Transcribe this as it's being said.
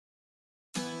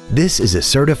This is a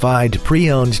certified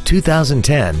pre-owned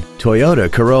 2010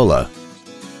 Toyota Corolla.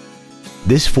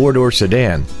 This four-door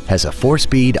sedan has a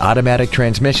 4-speed automatic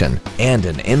transmission and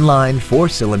an inline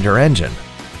 4-cylinder engine.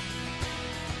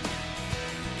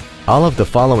 All of the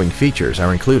following features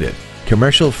are included: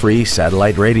 commercial-free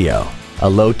satellite radio, a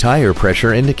low tire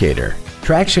pressure indicator,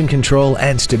 traction control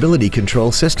and stability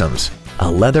control systems,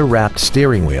 a leather-wrapped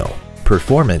steering wheel,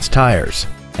 performance tires,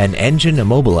 an engine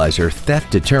immobilizer theft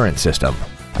deterrent system,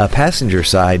 a passenger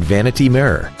side vanity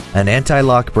mirror, an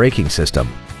anti-lock braking system,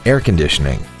 air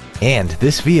conditioning, and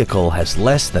this vehicle has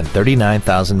less than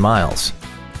 39,000 miles.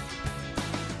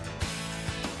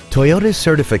 Toyota's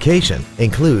certification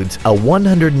includes a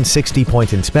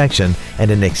 160-point inspection and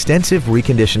an extensive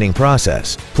reconditioning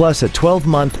process, plus a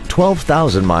 12-month,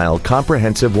 12,000-mile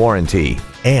comprehensive warranty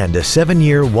and a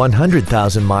 7-year,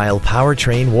 100,000-mile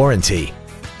powertrain warranty.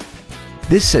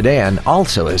 This sedan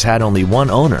also has had only one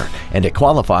owner and it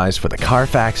qualifies for the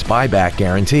Carfax buyback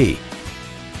guarantee.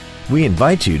 We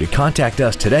invite you to contact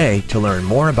us today to learn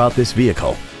more about this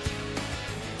vehicle.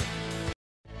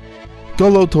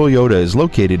 Gullo Toyota is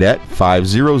located at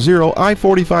 500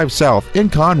 I-45 South in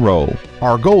Conroe.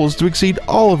 Our goal is to exceed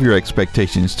all of your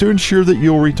expectations to ensure that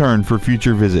you'll return for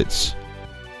future visits.